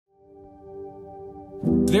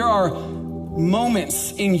There are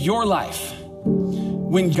moments in your life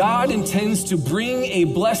when God intends to bring a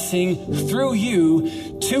blessing through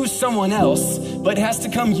you to someone else, but it has to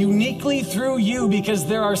come uniquely through you because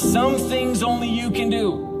there are some things only you can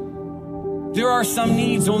do. There are some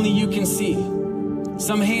needs only you can see,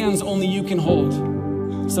 some hands only you can hold,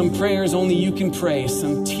 some prayers only you can pray,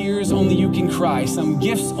 some tears only you can cry, some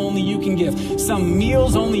gifts only you can give, some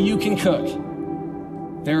meals only you can cook.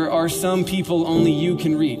 There are some people only you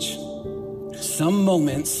can reach, some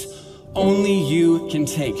moments only you can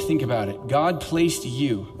take. Think about it. God placed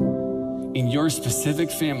you in your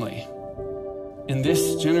specific family, in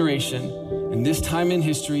this generation, in this time in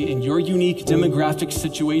history, in your unique demographic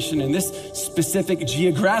situation, in this specific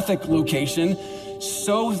geographic location,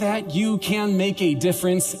 so that you can make a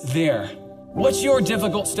difference there. What's your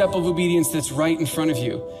difficult step of obedience that's right in front of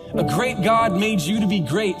you? A great God made you to be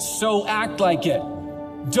great, so act like it.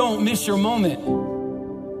 Don't miss your moment.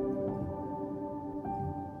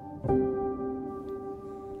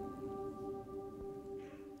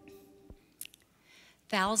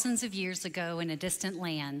 Thousands of years ago in a distant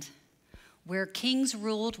land, where kings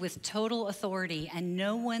ruled with total authority and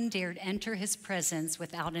no one dared enter his presence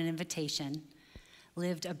without an invitation,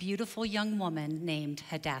 lived a beautiful young woman named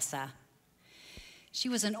Hadassah. She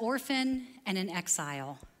was an orphan and an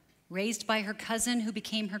exile, raised by her cousin who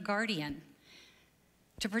became her guardian.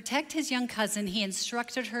 To protect his young cousin, he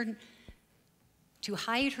instructed her to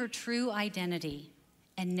hide her true identity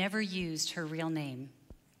and never used her real name.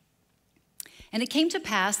 And it came to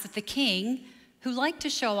pass that the king, who liked to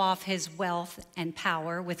show off his wealth and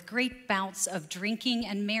power with great bouts of drinking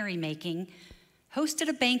and merrymaking, hosted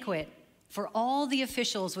a banquet for all the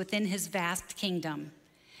officials within his vast kingdom.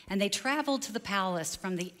 And they traveled to the palace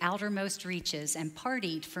from the outermost reaches and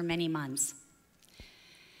partied for many months.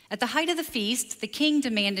 At the height of the feast, the king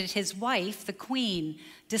demanded his wife, the queen,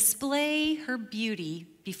 display her beauty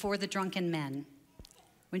before the drunken men.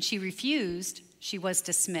 When she refused, she was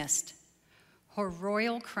dismissed, her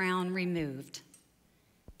royal crown removed,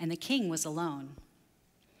 and the king was alone.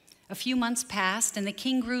 A few months passed, and the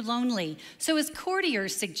king grew lonely, so his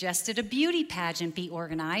courtiers suggested a beauty pageant be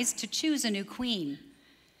organized to choose a new queen.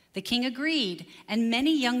 The king agreed, and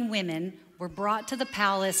many young women were brought to the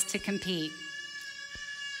palace to compete,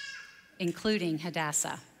 including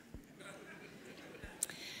Hadassah.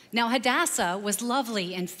 Now, Hadassah was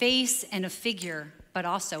lovely in face and of figure, but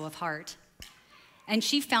also of heart. And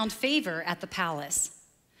she found favor at the palace.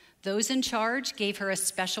 Those in charge gave her a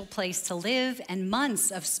special place to live and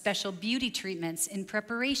months of special beauty treatments in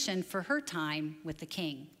preparation for her time with the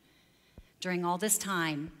king. During all this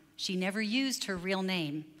time, she never used her real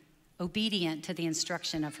name, obedient to the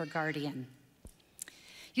instruction of her guardian.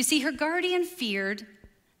 You see, her guardian feared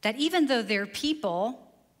that even though their people,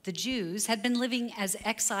 the Jews, had been living as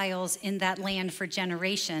exiles in that land for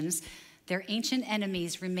generations, their ancient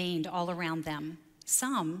enemies remained all around them,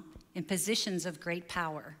 some in positions of great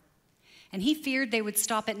power. And he feared they would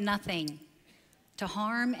stop at nothing to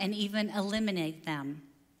harm and even eliminate them.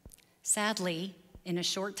 Sadly, in a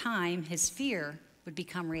short time, his fear would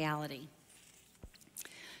become reality.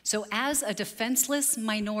 So as a defenseless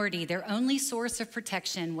minority, their only source of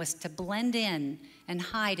protection was to blend in and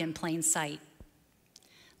hide in plain sight.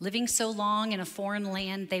 Living so long in a foreign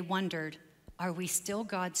land, they wondered, are we still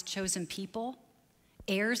God's chosen people?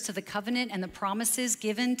 Heirs to the covenant and the promises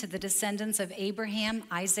given to the descendants of Abraham,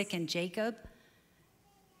 Isaac, and Jacob?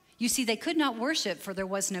 You see, they could not worship, for there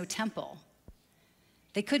was no temple.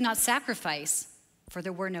 They could not sacrifice, for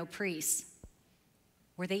there were no priests.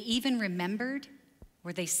 Were they even remembered?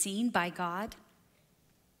 Were they seen by God?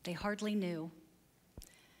 They hardly knew.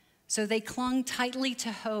 So they clung tightly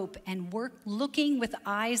to hope and looking with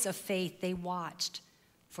eyes of faith, they watched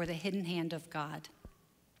for the hidden hand of God.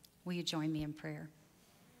 Will you join me in prayer?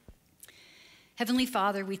 Heavenly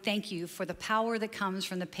Father, we thank you for the power that comes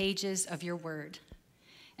from the pages of your word.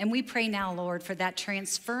 And we pray now, Lord, for that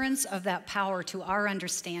transference of that power to our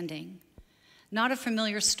understanding. Not a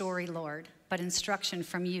familiar story, Lord, but instruction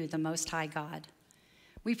from you, the Most High God.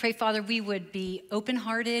 We pray, Father, we would be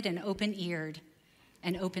open-hearted and open-eared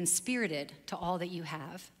and open-spirited to all that you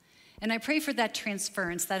have. And I pray for that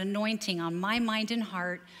transference, that anointing on my mind and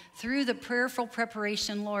heart through the prayerful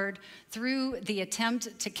preparation, Lord, through the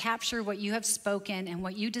attempt to capture what you have spoken and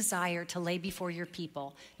what you desire to lay before your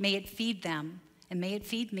people. May it feed them and may it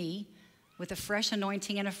feed me with a fresh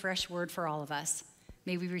anointing and a fresh word for all of us.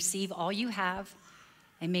 May we receive all you have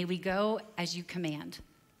and may we go as you command.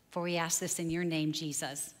 For we ask this in your name,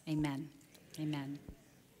 Jesus. Amen. Amen.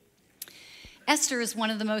 Esther is one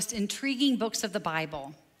of the most intriguing books of the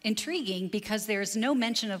Bible. intriguing because there's no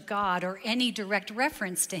mention of God or any direct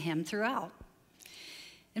reference to him throughout.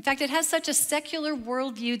 In fact, it has such a secular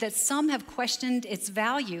worldview that some have questioned its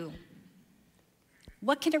value.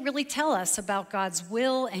 What can it really tell us about God's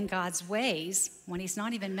will and God's ways when he's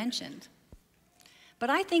not even mentioned? But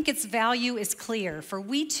I think its value is clear, for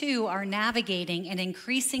we too are navigating an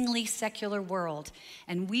increasingly secular world,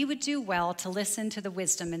 and we would do well to listen to the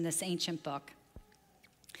wisdom in this ancient book.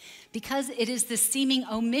 Because it is the seeming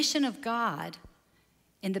omission of God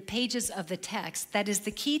in the pages of the text that is the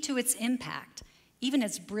key to its impact, even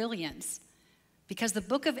its brilliance. Because the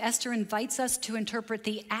book of Esther invites us to interpret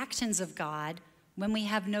the actions of God when we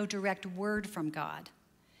have no direct word from God.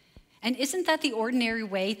 And isn't that the ordinary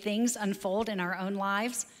way things unfold in our own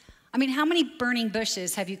lives? I mean, how many burning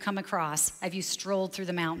bushes have you come across? Have you strolled through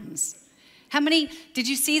the mountains? How many, did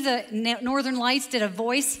you see the northern lights? Did a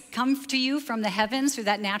voice come to you from the heavens through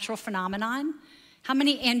that natural phenomenon? How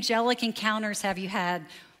many angelic encounters have you had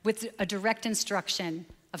with a direct instruction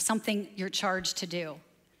of something you're charged to do?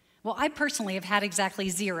 Well, I personally have had exactly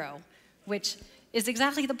 0, which is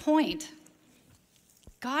exactly the point.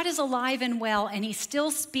 God is alive and well, and he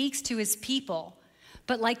still speaks to his people.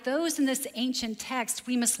 But like those in this ancient text,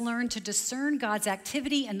 we must learn to discern God's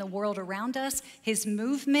activity in the world around us, his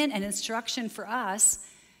movement and instruction for us,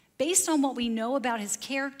 based on what we know about his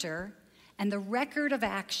character and the record of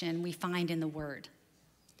action we find in the word.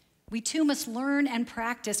 We too must learn and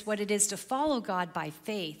practice what it is to follow God by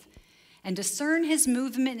faith and discern his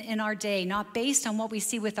movement in our day, not based on what we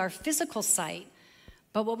see with our physical sight,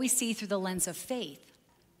 but what we see through the lens of faith.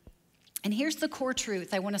 And here's the core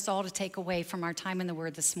truth I want us all to take away from our time in the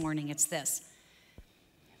Word this morning. It's this: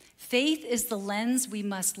 faith is the lens we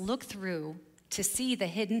must look through to see the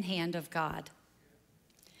hidden hand of God.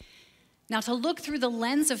 Now, to look through the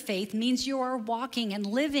lens of faith means you are walking and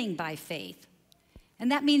living by faith.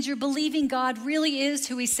 And that means you're believing God really is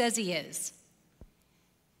who he says he is.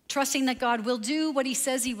 Trusting that God will do what he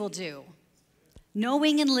says he will do.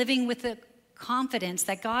 Knowing and living with the confidence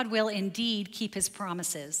that God will indeed keep his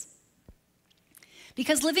promises.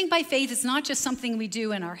 Because living by faith is not just something we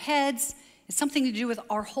do in our heads, it's something to do with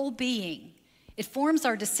our whole being. It forms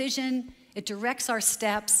our decision, it directs our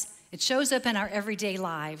steps, it shows up in our everyday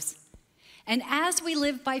lives. And as we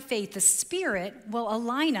live by faith, the Spirit will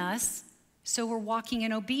align us so we're walking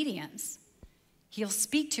in obedience. He'll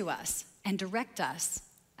speak to us and direct us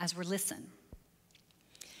as we listen.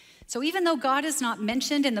 So even though God is not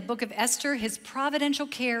mentioned in the book of Esther, his providential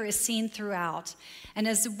care is seen throughout. And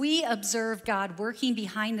as we observe God working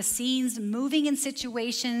behind the scenes, moving in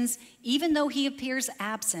situations, even though he appears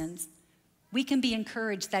absent, we can be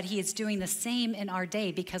encouraged that he is doing the same in our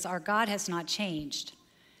day because our God has not changed.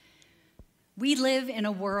 We live in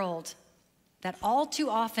a world that all too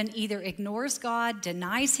often either ignores God,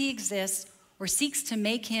 denies he exists, or seeks to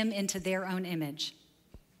make him into their own image.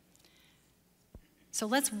 So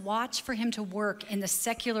let's watch for him to work in the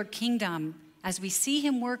secular kingdom. As we see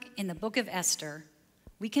him work in the book of Esther,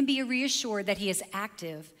 we can be reassured that he is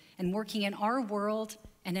active and working in our world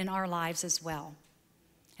and in our lives as well.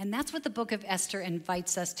 And that's what the book of Esther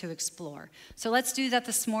invites us to explore. So let's do that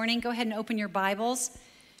this morning. Go ahead and open your Bibles.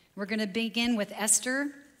 We're going to begin with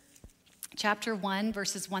Esther, chapter 1,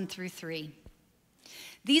 verses 1 through 3.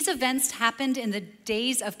 These events happened in the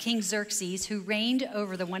days of King Xerxes, who reigned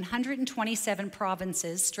over the 127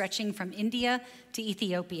 provinces stretching from India to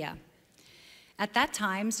Ethiopia. At that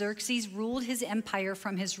time, Xerxes ruled his empire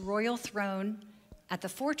from his royal throne at the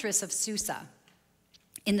fortress of Susa.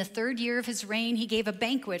 In the 3rd year of his reign, he gave a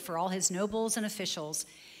banquet for all his nobles and officials.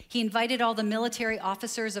 He invited all the military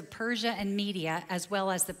officers of Persia and Media, as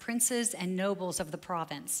well as the princes and nobles of the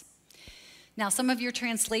province. Now, some of your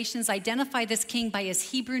translations identify this king by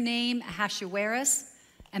his Hebrew name, Ahasuerus,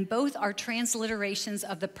 and both are transliterations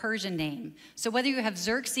of the Persian name. So whether you have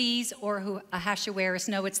Xerxes or Ahasuerus,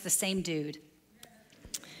 no, it's the same dude.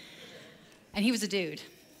 And he was a dude.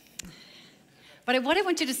 But what I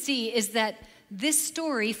want you to see is that this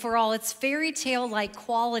story, for all its fairy tale-like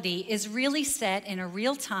quality, is really set in a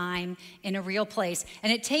real time, in a real place.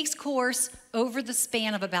 And it takes course over the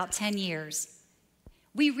span of about 10 years.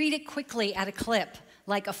 We read it quickly at a clip,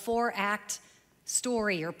 like a 4-act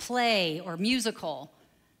story or play or musical.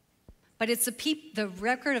 But it's the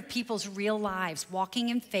record of people's real lives, walking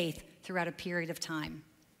in faith throughout a period of time.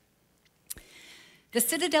 The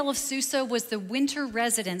citadel of Susa was the winter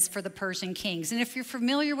residence for the Persian kings. And if you're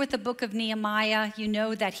familiar with the book of Nehemiah, you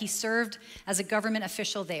know that he served as a government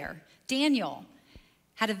official there. Daniel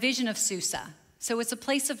had a vision of Susa, so it's a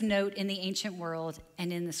place of note in the ancient world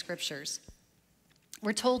and in the scriptures.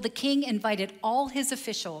 We're told the king invited all his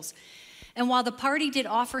officials, And while the party did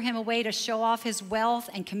offer him a way to show off his wealth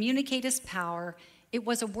and communicate his power, it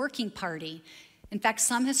was a working party. In fact,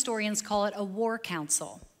 some historians call it a war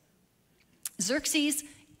council. Xerxes'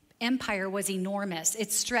 empire was enormous.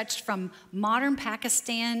 It stretched from modern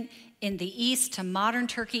Pakistan in the east to modern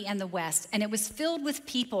Turkey and the west, and it was filled with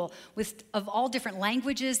people of all different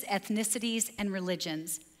languages, ethnicities, and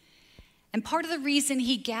religions. And part of the reason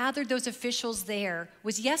he gathered those officials there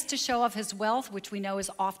was, yes, to show off his wealth, which we know is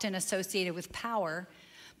often associated with power,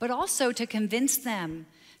 but also to convince them,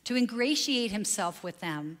 to ingratiate himself with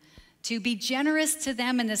them, to be generous to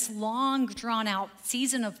them in this long, drawn-out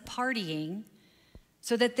season of partying,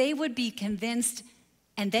 so that they would be convinced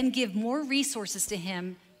and then give more resources to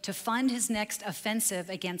him to fund his next offensive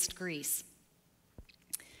against Greece.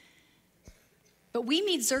 But we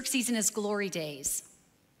meet Xerxes in his glory days.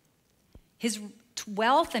 His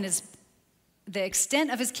wealth and the extent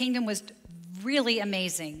of his kingdom was really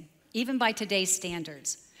amazing, even by today's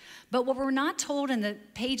standards. But what we're not told in the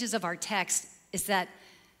pages of our text is that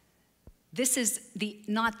this is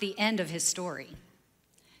not the end of his story.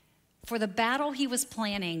 For the battle he was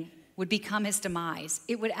planning would become his demise.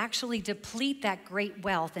 It would actually deplete that great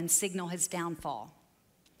wealth and signal his downfall.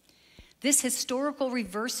 This historical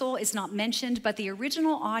reversal is not mentioned, but the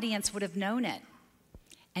original audience would have known it.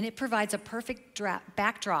 And it provides a perfect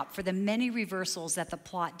backdrop for the many reversals that the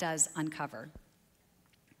plot does uncover.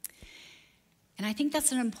 And I think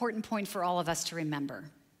that's an important point for all of us to remember,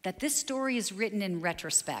 that this story is written in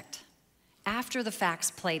retrospect, after the facts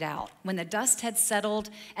played out, when the dust had settled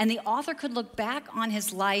and the author could look back on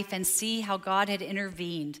his life and see how God had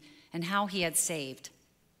intervened and how he had saved.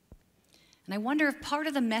 And I wonder if part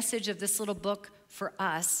of the message of this little book for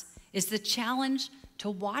us is the challenge to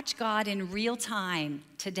watch God in real time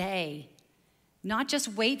today, not just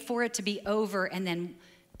wait for it to be over and then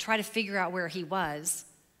try to figure out where he was,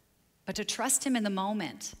 but to trust him in the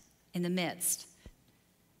moment, in the midst.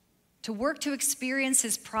 To work to experience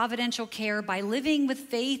his providential care by living with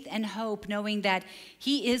faith and hope, knowing that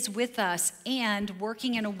he is with us and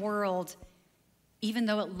working in a world, even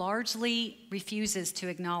though it largely refuses to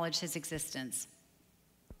acknowledge his existence.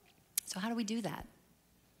 So how do we do that?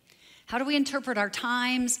 How do we interpret our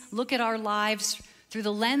times, look at our lives through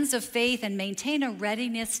the lens of faith, and maintain a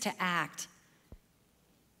readiness to act?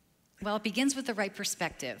 Well, it begins with the right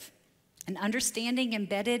perspective, an understanding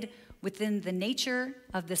embedded within the nature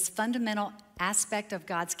of this fundamental aspect of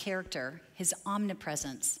God's character, his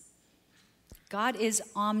omnipresence. God is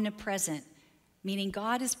omnipresent, meaning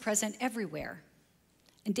God is present everywhere.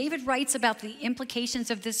 And David writes about the implications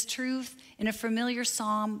of this truth in a familiar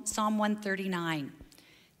psalm, Psalm 139.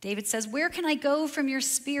 David says, "Where can I go from your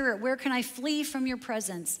spirit? Where can I flee from your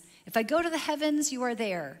presence? If I go to the heavens, you are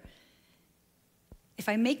there. If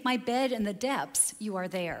I make my bed in the depths, you are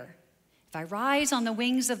there. If I rise on the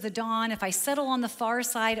wings of the dawn, if I settle on the far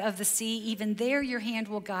side of the sea, even there your hand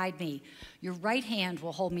will guide me. Your right hand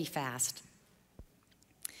will hold me fast."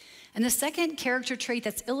 And the second character trait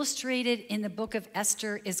that's illustrated in the book of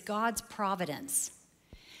Esther is God's providence.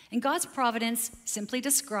 And God's providence simply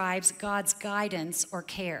describes God's guidance or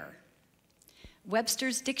care.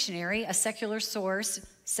 Webster's dictionary, a secular source,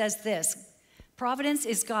 says this: providence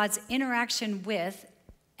is God's interaction with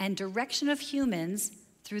and direction of humans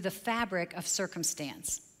through the fabric of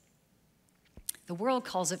circumstance. The world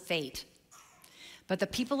calls it fate, but the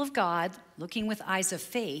people of God, looking with eyes of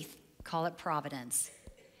faith, call it providence.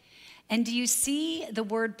 And do you see the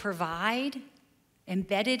word provide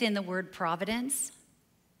embedded in the word providence?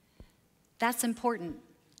 That's important,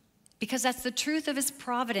 because that's the truth of his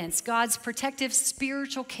providence, God's protective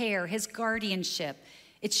spiritual care, his guardianship.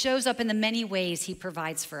 It shows up in the many ways he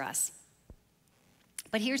provides for us.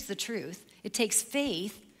 But here's the truth. It takes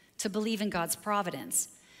faith to believe in God's providence,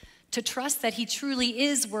 to trust that he truly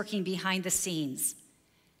is working behind the scenes,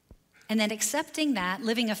 and then accepting that,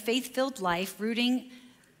 living a faith-filled life,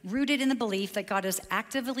 rooted in the belief that God is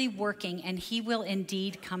actively working and he will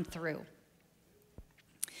indeed come through.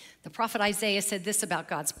 The prophet Isaiah said this about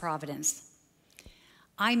God's providence: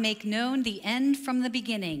 "I make known the end from the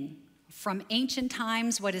beginning, from ancient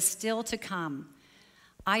times what is still to come.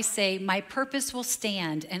 I say, my purpose will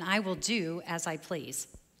stand, and I will do as I please."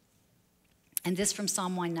 And this from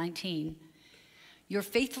Psalm 119. "Your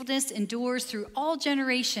faithfulness endures through all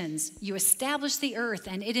generations. You establish the earth,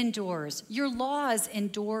 and it endures. Your laws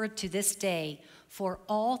endure to this day, for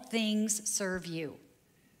all things serve you."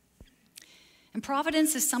 And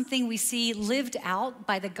providence is something we see lived out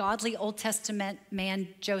by the godly Old Testament man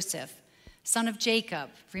Joseph, son of Jacob.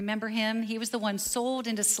 Remember him? He was the one sold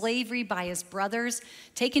into slavery by his brothers,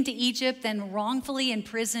 taken to Egypt, then wrongfully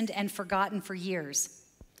imprisoned and forgotten for years.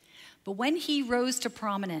 But when he rose to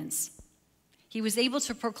prominence, he was able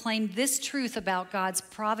to proclaim this truth about God's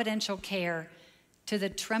providential care to the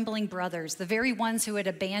trembling brothers, the very ones who had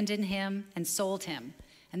abandoned him and sold him.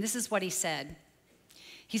 And this is what he said.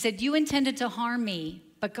 He said, "You intended to harm me,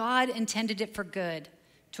 but God intended it for good,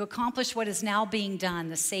 to accomplish what is now being done,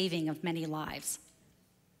 the saving of many lives."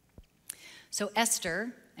 So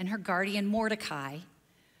Esther and her guardian Mordecai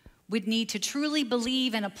would need to truly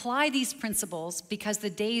believe and apply these principles because the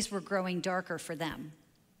days were growing darker for them.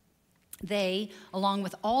 They, along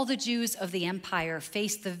with all the Jews of the empire,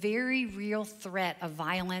 faced the very real threat of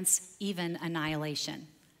violence, even annihilation.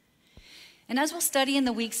 And as we'll study in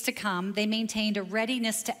the weeks to come, they maintained a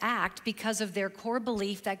readiness to act because of their core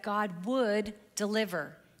belief that God would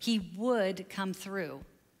deliver. He would come through.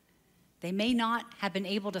 They may not have been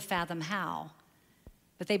able to fathom how,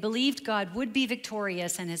 but they believed God would be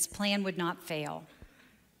victorious and his plan would not fail.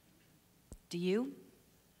 Do you?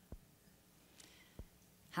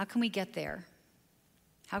 How can we get there?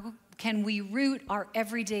 How can we root our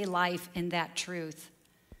everyday life in that truth?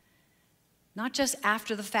 Not just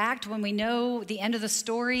after the fact when we know the end of the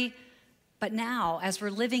story, but now as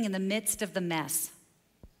we're living in the midst of the mess.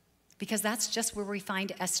 Because that's just where we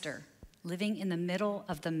find Esther, living in the middle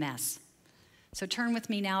of the mess. So turn with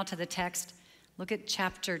me now to the text. Look at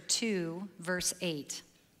chapter 2, verse 8.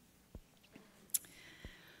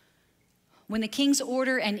 When the king's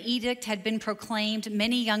order and edict had been proclaimed,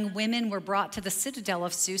 many young women were brought to the citadel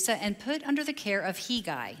of Susa and put under the care of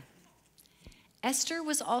Hegai. Esther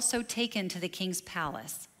was also taken to the king's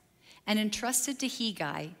palace and entrusted to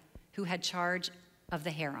Hegai, who had charge of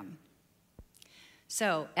the harem.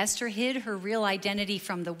 So Esther hid her real identity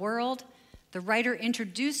from the world. The writer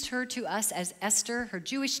introduced her to us as Esther, her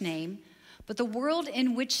Jewish name, but the world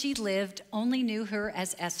in which she lived only knew her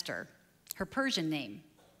as Esther, her Persian name.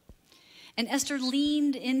 And Esther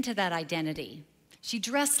leaned into that identity. She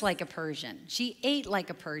dressed like a Persian. She ate like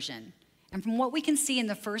a Persian. And from what we can see in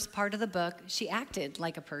the first part of the book, she acted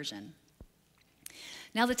like a Persian.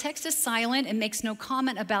 Now, the text is silent and makes no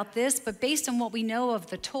comment about this, but based on what we know of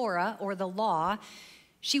the Torah, or the law,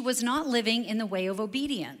 she was not living in the way of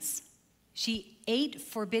obedience. She ate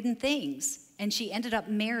forbidden things, and she ended up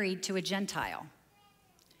married to a Gentile.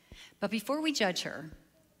 But before we judge her,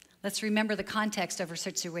 let's remember the context of her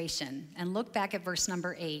situation and look back at verse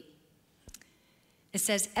number 8. It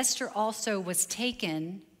says, Esther also was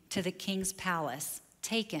taken to the king's palace.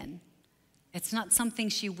 Taken. It's not something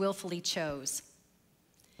she willfully chose.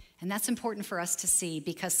 And that's important for us to see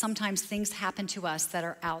because sometimes things happen to us that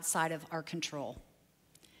are outside of our control.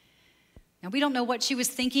 Now, we don't know what she was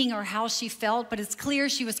thinking or how she felt, but it's clear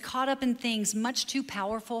she was caught up in things much too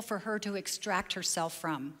powerful for her to extract herself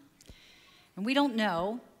from. And we don't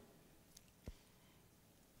know,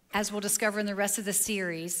 as we'll discover in the rest of the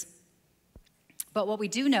series, but what we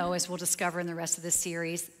do know, as we'll discover in the rest of the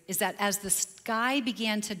series, is that as the sky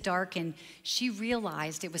began to darken, she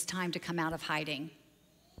realized it was time to come out of hiding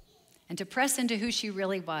and to press into who she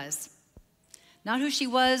really was. Not who she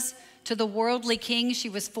was to the worldly king she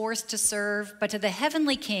was forced to serve, but to the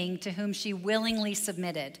heavenly king to whom she willingly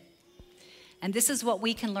submitted. And this is what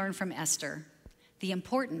we can learn from Esther, the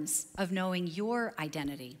importance of knowing your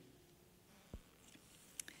identity.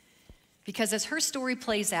 Because as her story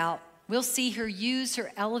plays out, we'll see her use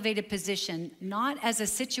her elevated position not as a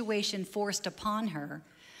situation forced upon her,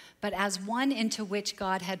 but as one into which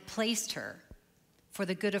God had placed her for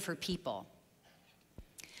the good of her people.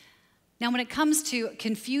 Now, when it comes to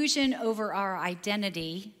confusion over our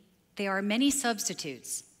identity, there are many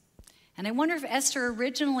substitutes. And I wonder if Esther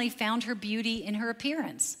originally found her beauty in her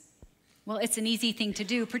appearance. Well, it's an easy thing to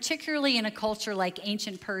do, particularly in a culture like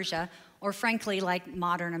ancient Persia, or frankly, like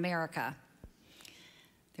modern America.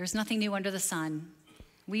 There's nothing new under the sun.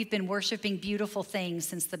 We've been worshiping beautiful things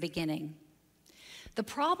since the beginning. The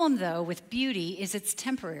problem, though, with beauty is it's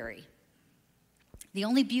temporary. The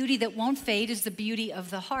only beauty that won't fade is the beauty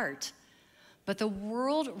of the heart. But the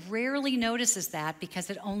world rarely notices that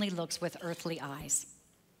because it only looks with earthly eyes.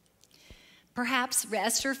 Perhaps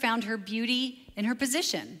Esther found her beauty in her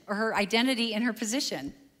position, or her identity in her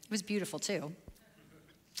position. It was beautiful, too.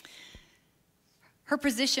 Her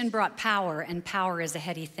position brought power, and power is a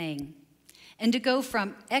heady thing. And to go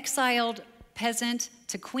from exiled peasant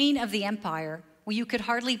to queen of the empire, well, you could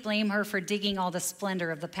hardly blame her for digging all the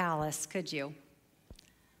splendor of the palace, could you?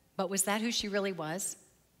 But was that who she really was?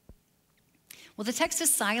 Well, the text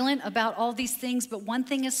is silent about all these things, but one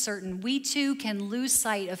thing is certain. We too can lose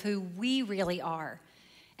sight of who we really are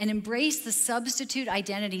and embrace the substitute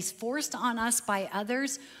identities forced on us by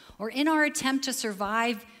others, or in our attempt to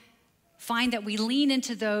survive, find that we lean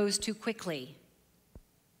into those too quickly.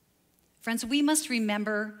 Friends, we must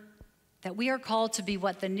remember that we are called to be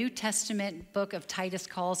what the New Testament book of Titus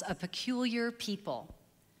calls a peculiar people.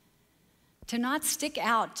 To not stick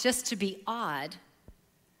out just to be odd,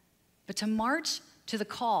 but to march to the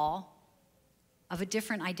call of a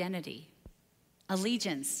different identity,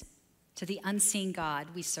 allegiance to the unseen God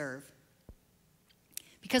we serve.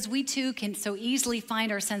 Because we too can so easily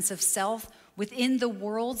find our sense of self within the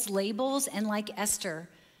world's labels, and like Esther,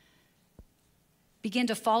 begin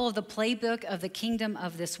to follow the playbook of the kingdom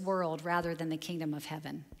of this world rather than the kingdom of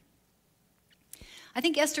heaven. I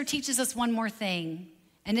think Esther teaches us one more thing,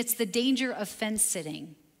 and it's the danger of fence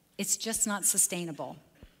sitting. It's just not sustainable.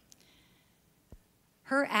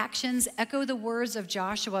 Her actions echo the words of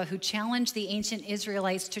Joshua, who challenged the ancient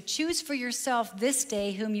Israelites to choose for yourself this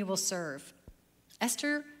day whom you will serve.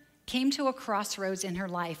 Esther came to a crossroads in her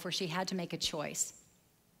life where she had to make a choice.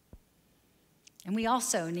 And we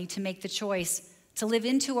also need to make the choice to live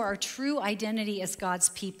into our true identity as God's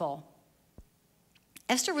people.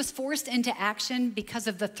 Esther was forced into action because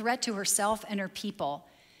of the threat to herself and her people.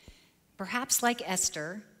 Perhaps like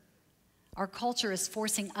Esther, our culture is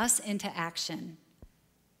forcing us into action.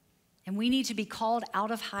 And we need to be called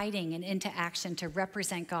out of hiding and into action to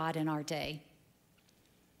represent God in our day.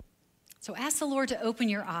 So ask the Lord to open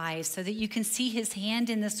your eyes so that you can see his hand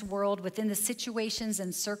in this world within the situations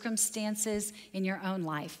and circumstances in your own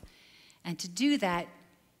life. And to do that,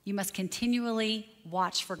 you must continually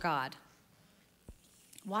watch for God.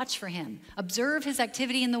 Watch for him. Observe his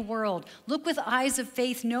activity in the world. Look with eyes of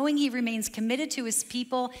faith, knowing he remains committed to his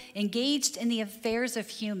people, engaged in the affairs of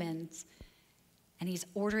humans, and he's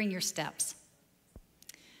ordering your steps.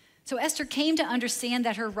 So Esther came to understand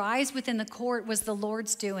that her rise within the court was the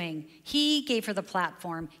Lord's doing. He gave her the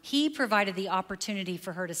platform. He provided the opportunity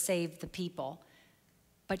for her to save the people.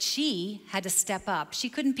 But she had to step up. She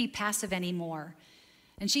couldn't be passive anymore.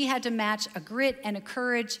 And she had to match a grit and a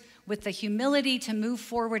courage with the humility to move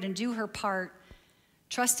forward and do her part,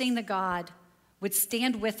 trusting that God would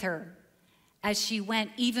stand with her as she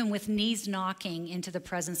went, even with knees knocking, into the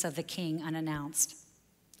presence of the king unannounced.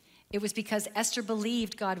 It was because Esther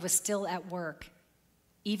believed God was still at work,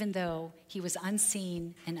 even though he was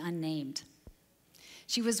unseen and unnamed.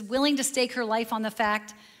 She was willing to stake her life on the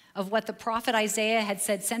fact of what the prophet Isaiah had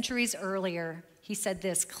said centuries earlier. He said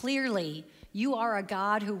this, "Clearly, you are a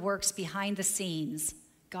God who works behind the scenes,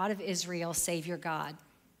 God of Israel, Savior God."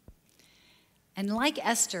 And like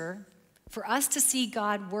Esther, for us to see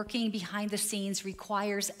God working behind the scenes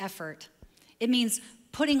requires effort. It means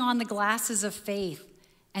putting on the glasses of faith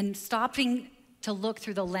and stopping to look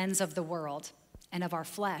through the lens of the world and of our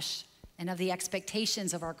flesh and of the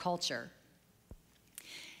expectations of our culture.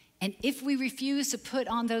 And if we refuse to put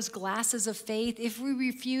on those glasses of faith, if we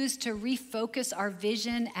refuse to refocus our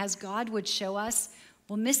vision as God would show us,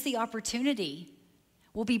 we'll miss the opportunity.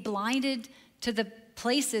 We'll be blinded to the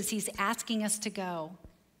places he's asking us to go,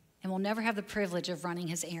 and we'll never have the privilege of running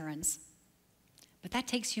his errands. But that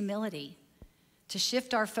takes humility, to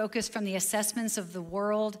shift our focus from the assessments of the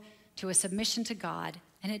world to a submission to God.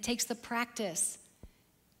 And it takes the practice,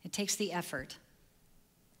 it takes the effort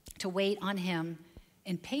to wait on him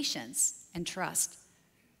in patience and trust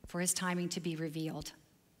for his timing to be revealed.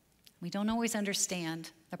 We don't always understand.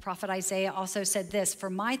 The prophet Isaiah also said this, "For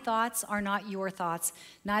my thoughts are not your thoughts,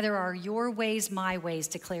 neither are your ways my ways,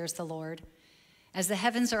 declares the Lord. As the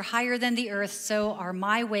heavens are higher than the earth, so are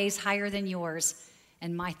my ways higher than yours,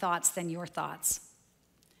 and my thoughts than your thoughts."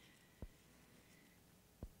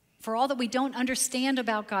 For all that we don't understand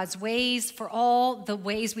about God's ways, for all the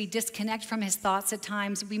ways we disconnect from his thoughts at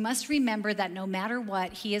times, we must remember that no matter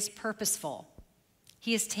what, he is purposeful.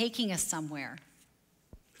 He is taking us somewhere.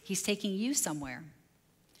 He's taking you somewhere.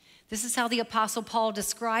 This is how the Apostle Paul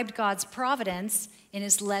described God's providence in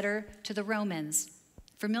his letter to the Romans.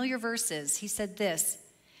 Familiar verses. He said this,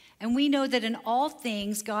 "And we know that in all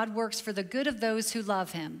things God works for the good of those who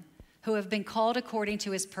love him, who have been called according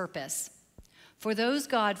to his purpose. For those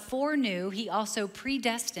God foreknew, he also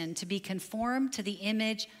predestined to be conformed to the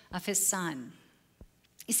image of his Son."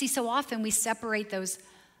 You see, so often we separate those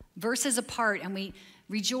verses apart and we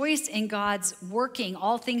rejoice in God's working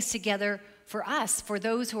all things together for us, for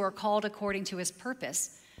those who are called according to his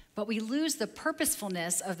purpose. But we lose the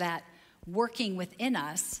purposefulness of that working within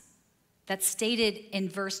us that's stated in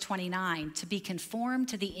verse 29, to be conformed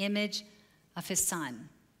to the image of his Son.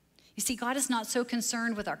 You see, God is not so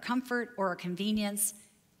concerned with our comfort or our convenience.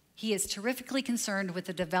 He is terrifically concerned with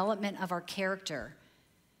the development of our character.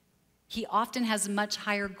 He often has much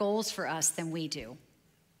higher goals for us than we do.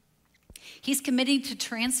 He's committing to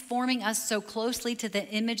transforming us so closely to the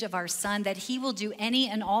image of our Son that he will do any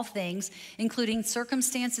and all things, including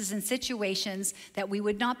circumstances and situations that we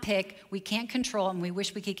would not pick, we can't control, and we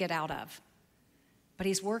wish we could get out of. But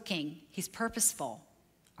he's working. He's purposeful.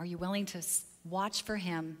 Are you willing to watch for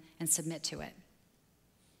him and submit to it?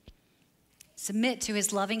 Submit to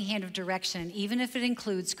his loving hand of direction, even if it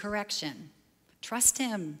includes correction. Trust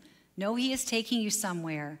him. Know he is taking you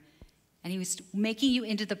somewhere, and he was making you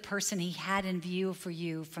into the person he had in view for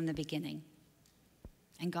you from the beginning.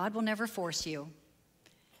 And God will never force you.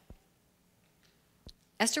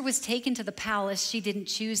 Esther was taken to the palace. She didn't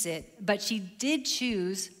choose it, but she did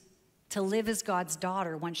choose to live as God's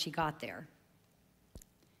daughter once she got there.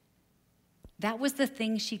 That was the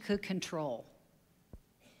thing she could control.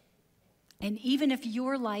 And even if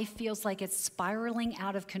your life feels like it's spiraling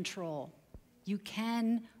out of control, you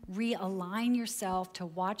can realign yourself to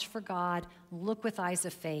watch for God, look with eyes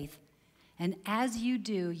of faith. And as you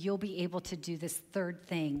do, you'll be able to do this third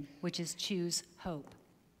thing, which is choose hope.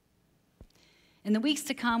 In the weeks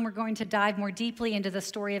to come, we're going to dive more deeply into the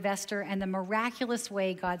story of Esther and the miraculous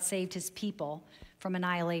way God saved his people from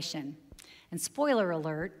annihilation. And spoiler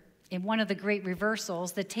alert, in one of the great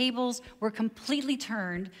reversals, the tables were completely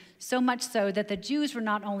turned, so much so that the Jews were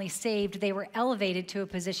not only saved, they were elevated to a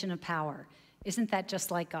position of power. Isn't that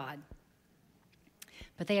just like God?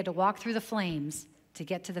 But they had to walk through the flames to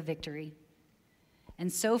get to the victory.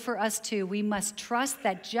 And so for us too, we must trust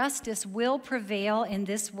that justice will prevail in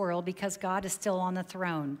this world because God is still on the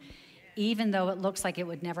throne, even though it looks like it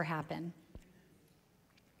would never happen.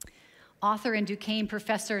 Author and Duquesne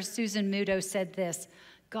professor Susan Muto said this: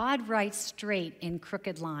 God writes straight in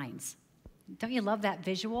crooked lines. Don't you love that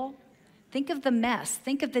visual? Think of the mess.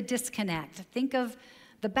 Think of the disconnect. Think of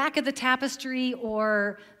the back of the tapestry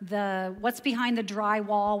or what's behind the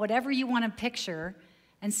drywall, whatever you want to picture,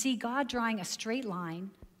 and see God drawing a straight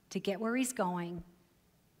line to get where he's going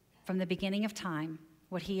from the beginning of time,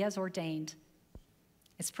 what he has ordained.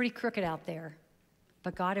 It's pretty crooked out there,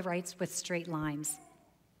 but God writes with straight lines.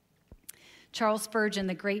 Charles Spurgeon,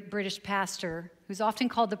 the great British pastor, who's often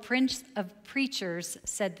called the Prince of Preachers,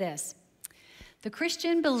 said this: "The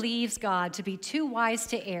Christian believes God to be too wise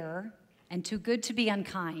to err and too good to be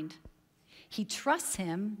unkind. He trusts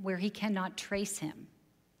him where he cannot trace him.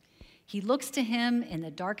 He looks to him in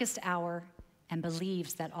the darkest hour and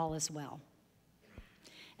believes that all is well."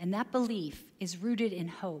 And that belief is rooted in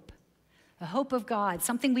hope, the hope of God,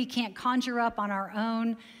 something we can't conjure up on our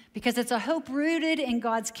own, because it's a hope rooted in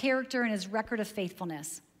God's character and his record of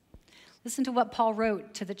faithfulness. Listen to what Paul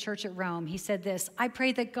wrote to the church at Rome. He said this: "I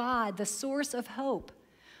pray that God, the source of hope,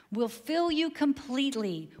 will fill you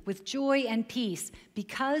completely with joy and peace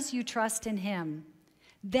because you trust in him.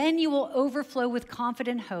 Then you will overflow with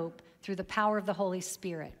confident hope through the power of the Holy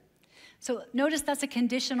Spirit." So notice that's a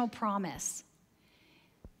conditional promise.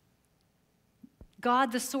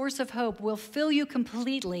 God, the source of hope, will fill you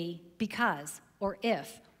completely because, or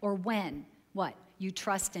if, or when, what? You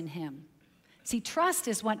trust in him. See, trust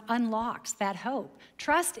is what unlocks that hope.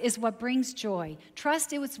 Trust is what brings joy.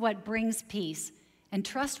 Trust is what brings peace. And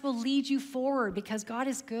trust will lead you forward because God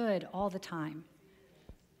is good all the time.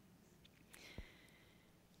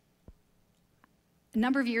 A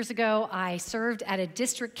number of years ago, I served at a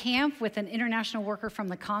district camp with an international worker from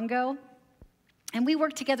the Congo. And we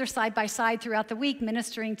worked together side by side throughout the week,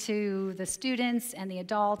 ministering to the students and the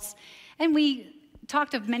adults. And we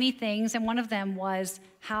talked of many things, and one of them was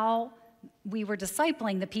how we were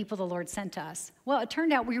discipling the people the Lord sent us. Well, it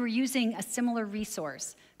turned out we were using a similar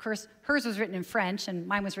resource. Of course, hers was written in French and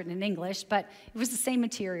mine was written in English, but it was the same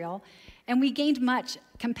material. And we gained much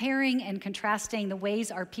comparing and contrasting the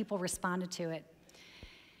ways our people responded to it.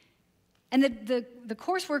 And the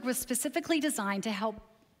coursework was specifically designed to help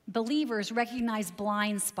believers recognize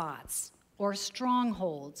blind spots or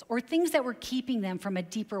strongholds or things that were keeping them from a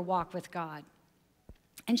deeper walk with God.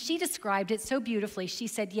 And she described it so beautifully. She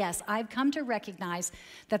said, "Yes, I've come to recognize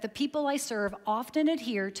that the people I serve often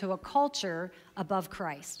adhere to a culture above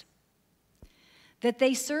Christ. That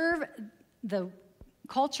they serve the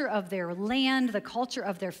culture of their land, the culture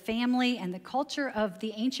of their family, and the culture of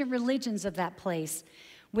the ancient religions of that place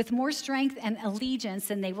with more strength and allegiance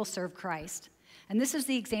than they will serve Christ." And this is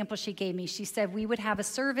the example she gave me. She said we would have a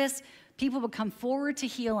service, people would come forward to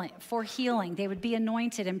healing. They would be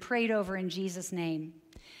anointed and prayed over in Jesus' name.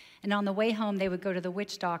 And on the way home, they would go to the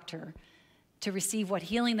witch doctor to receive what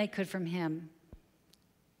healing they could from him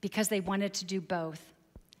because they wanted to do both.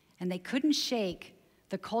 And they couldn't shake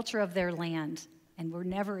the culture of their land and were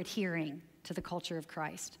never adhering to the culture of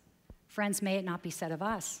Christ. Friends, may it not be said of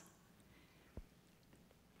us.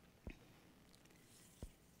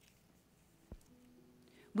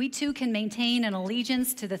 we too can maintain an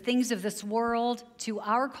allegiance to the things of this world, to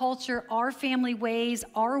our culture, our family ways,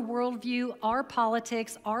 our worldview, our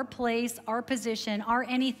politics, our place, our position, our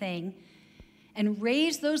anything, and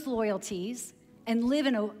raise those loyalties and live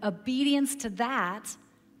in obedience to that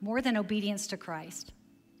more than obedience to Christ.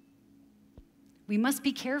 We must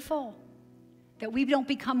be careful that we don't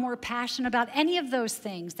become more passionate about any of those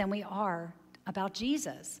things than we are about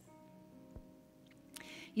Jesus.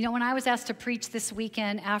 You know, when I was asked to preach this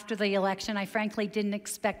weekend after the election, I frankly didn't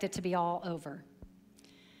expect it to be all over.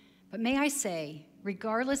 But may I say,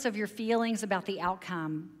 regardless of your feelings about the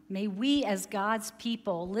outcome, may we as God's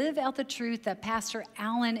people live out the truth that Pastor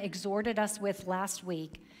Allen exhorted us with last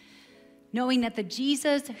week, knowing that the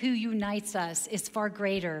Jesus who unites us is far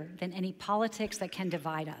greater than any politics that can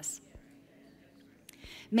divide us.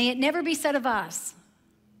 May it never be said of us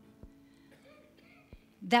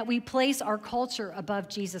that we place our culture above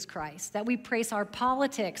Jesus Christ, that we place our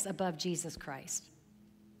politics above Jesus Christ.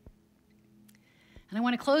 And I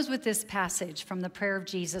want to close with this passage from the prayer of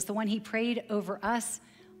Jesus, the one he prayed over us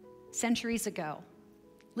centuries ago.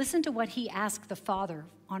 Listen to what he asked the Father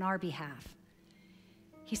on our behalf.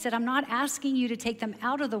 He said, I'm not asking you to take them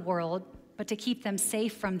out of the world, but to keep them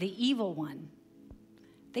safe from the evil one.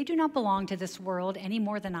 They do not belong to this world any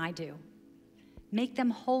more than I do. Make them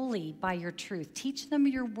holy by your truth. Teach them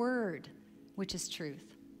your word, which is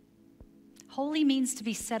truth. Holy means to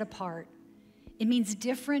be set apart. It means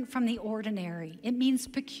different from the ordinary. It means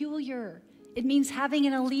peculiar. It means having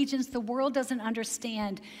an allegiance the world doesn't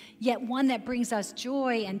understand, yet one that brings us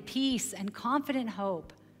joy and peace and confident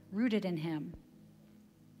hope rooted in him.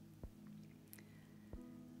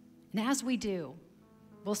 And as we do,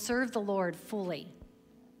 we'll serve the Lord fully,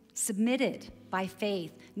 submitted by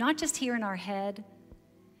faith, not just here in our head,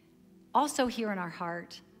 also here in our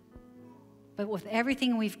heart, but with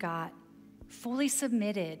everything we've got, fully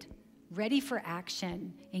submitted, ready for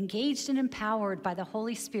action, engaged and empowered by the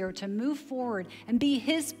Holy Spirit to move forward and be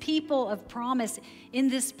his people of promise in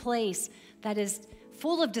this place that is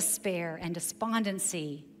full of despair and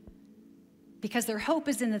despondency, because their hope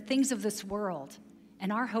is in the things of this world,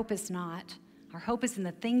 and our hope is not. Our hope is in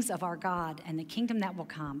the things of our God and the kingdom that will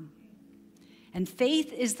come. And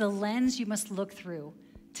faith is the lens you must look through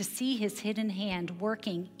to see his hidden hand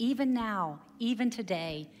working even now, even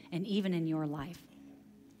today, and even in your life.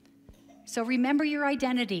 So remember your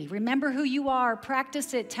identity. Remember who you are.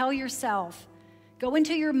 Practice it. Tell yourself. Go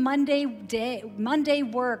into your Monday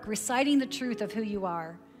work reciting the truth of who you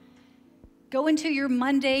are. Go into your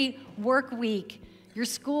Monday work week, your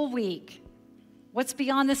school week. What's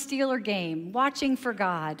beyond the Steeler game? Watching for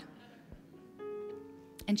God.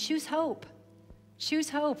 And choose hope.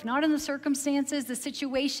 Choose hope, not in the circumstances, the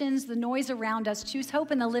situations, the noise around us. Choose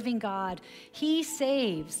hope in the living God. He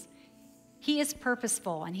saves. He is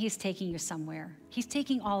purposeful, and he's taking you somewhere. He's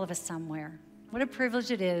taking all of us somewhere. What a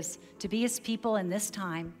privilege it is to be his people in this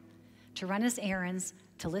time, to run his errands,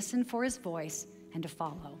 to listen for his voice, and to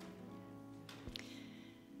follow.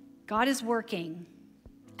 God is working,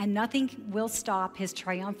 and nothing will stop his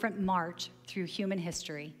triumphant march through human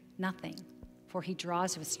history. Nothing, for he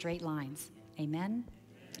draws with straight lines. Amen?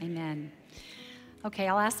 Amen. Okay,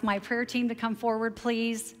 I'll ask my prayer team to come forward,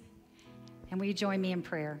 please. And will you join me in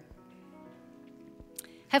prayer?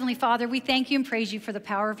 Heavenly Father, we thank you and praise you for the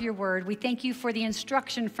power of your word. We thank you for the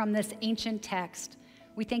instruction from this ancient text.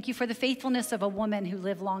 We thank you for the faithfulness of a woman who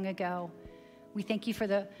lived long ago. We thank you for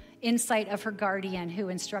the insight of her guardian who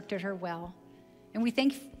instructed her well. And we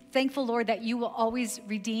thankful, Lord, that you will always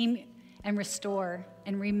redeem and restore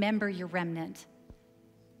and remember your remnant.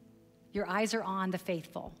 Your eyes are on the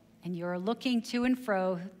faithful, and you are looking to and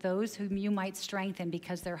fro those whom you might strengthen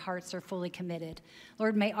because their hearts are fully committed.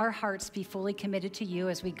 Lord, may our hearts be fully committed to you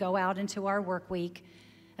as we go out into our work week,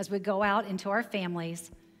 as we go out into our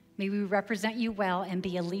families. May we represent you well and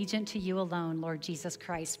be allegiant to you alone, Lord Jesus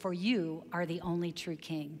Christ, for you are the only true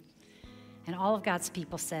King. And all of God's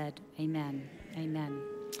people said, amen, amen.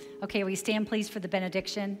 Okay, will you stand please for the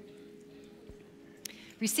benediction?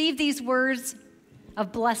 Receive these words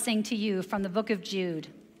of blessing to you from the book of Jude.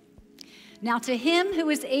 Now to him who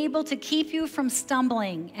is able to keep you from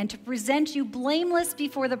stumbling and to present you blameless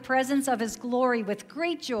before the presence of his glory with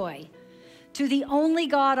great joy, to the only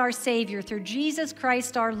God our Savior, through Jesus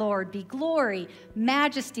Christ our Lord, be glory,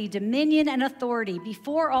 majesty, dominion, and authority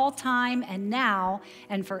before all time and now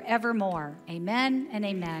and forevermore. Amen and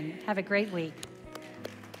amen. Have a great week.